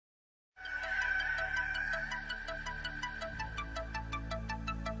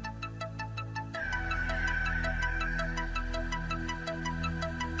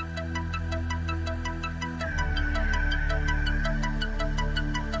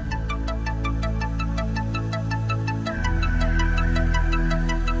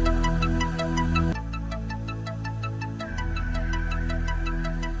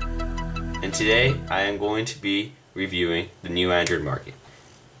today I am going to be reviewing the new Android market.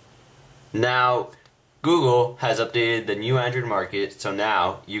 Now, Google has updated the new Android market, so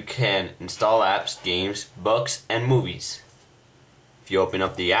now you can install apps, games, books, and movies. If you open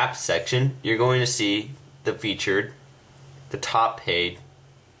up the apps section, you're going to see the featured, the top paid,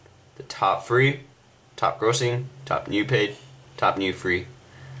 the top free, top grossing, top new paid, top new free,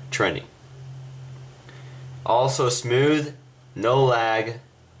 trending. Also smooth, no lag.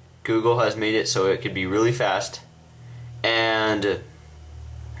 Google has made it so it could be really fast, and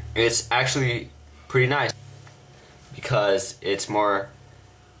it's actually pretty nice because it's more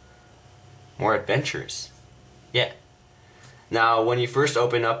adventurous. Yeah. Now, when you first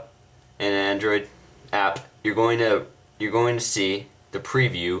open up an Android app, you're going to see the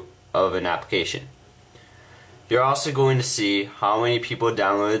preview of an application. You're also going to see how many people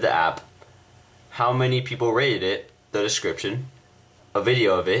downloaded the app, how many people rated it, the description, a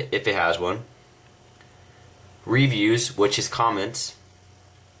video of it if it has one, reviews, which is comments.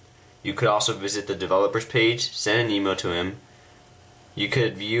 You could also visit the developer's page, send an email to him. You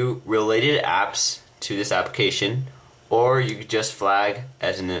could view related apps to this application, or you could just flag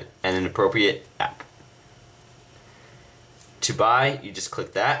as an appropriate app. To buy, you just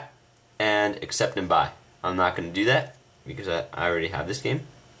click that and accept and buy. I'm not going to do that because I already have this game.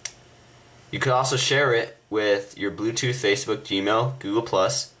 You could also share it with your Bluetooth, Facebook, Gmail, Google+,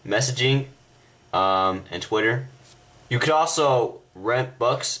 messaging, and Twitter. You could also rent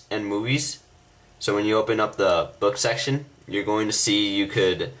books and movies. So when you open up the book section, you're going to see you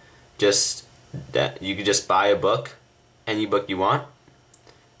could just buy a book, any book you want.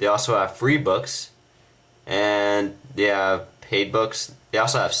 They also have free books, and they have paid books. They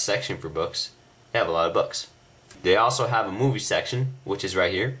also have a section for books. They have a lot of books. They also have a movie section, which is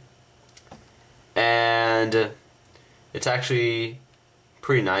right here. And it's actually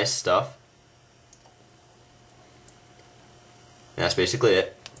pretty nice stuff. And that's basically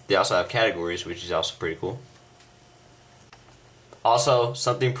it. They also have categories, which is also pretty cool. Also,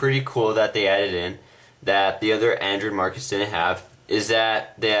 something pretty cool that they added in that the other Android markets didn't have is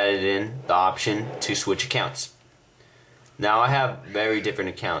that they added in the option to switch accounts. Now I have very different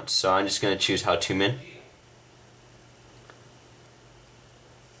accounts, so I'm just going to choose How To Min.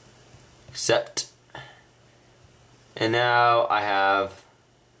 Accept. And now I have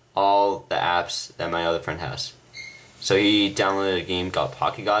all the apps that my other friend has. So he downloaded a game called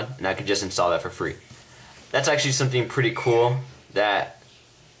Pocket God, and I could just install that for free. That's actually something pretty cool that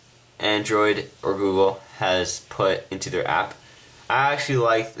Android or Google has put into their app. I actually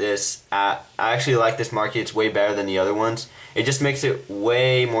like this app. I actually like this market. It's way better than the other ones. It just makes it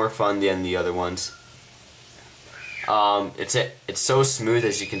way more fun than the other ones. It's so smooth,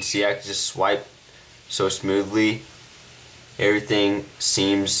 as you can see. I can just swipe so smoothly. Everything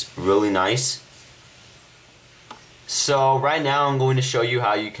seems really nice. So right now I'm going to show you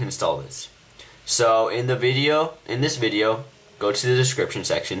how you can install this. So in this video, go to the description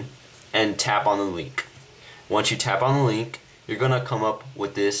section and tap on the link. Once you tap on the link, you're gonna come up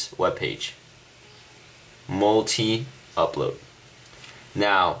with this web page. Multi-upload.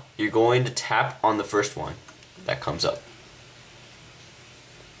 Now you're going to tap on the first one that comes up.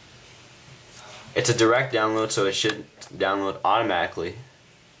 It's a direct download, so it should download automatically.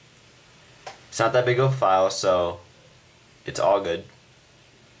 It's not that big of a file, so it's all good.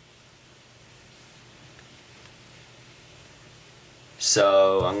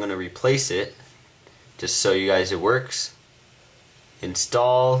 So I'm gonna replace it just so you guys it works.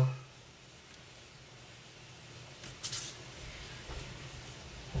 Install.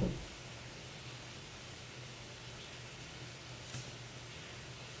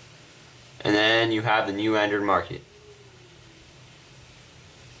 And then you have the new Android market.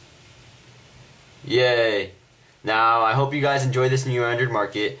 Yay! Now I hope you guys enjoy this new Android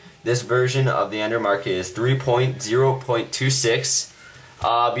market. This version of the Android market is 3.0.26.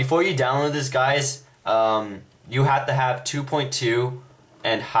 Before you download this, guys, you have to have 2.2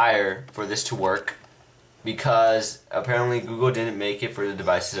 and higher for this to work, because apparently Google didn't make it for the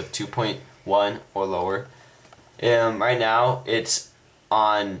devices of 2.1 or lower. Right now it's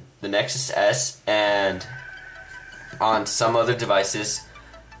on the Nexus S and on some other devices.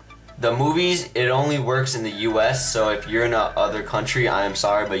 The movies, it only works in the US, so if you're in a other country, I am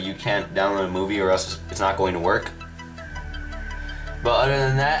sorry, but you can't download a movie or else it's not going to work. But other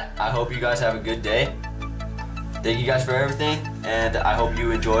than that, I hope you guys have a good day. Thank you guys for everything, and I hope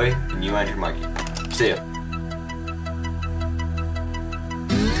you enjoy the new Android market. See ya.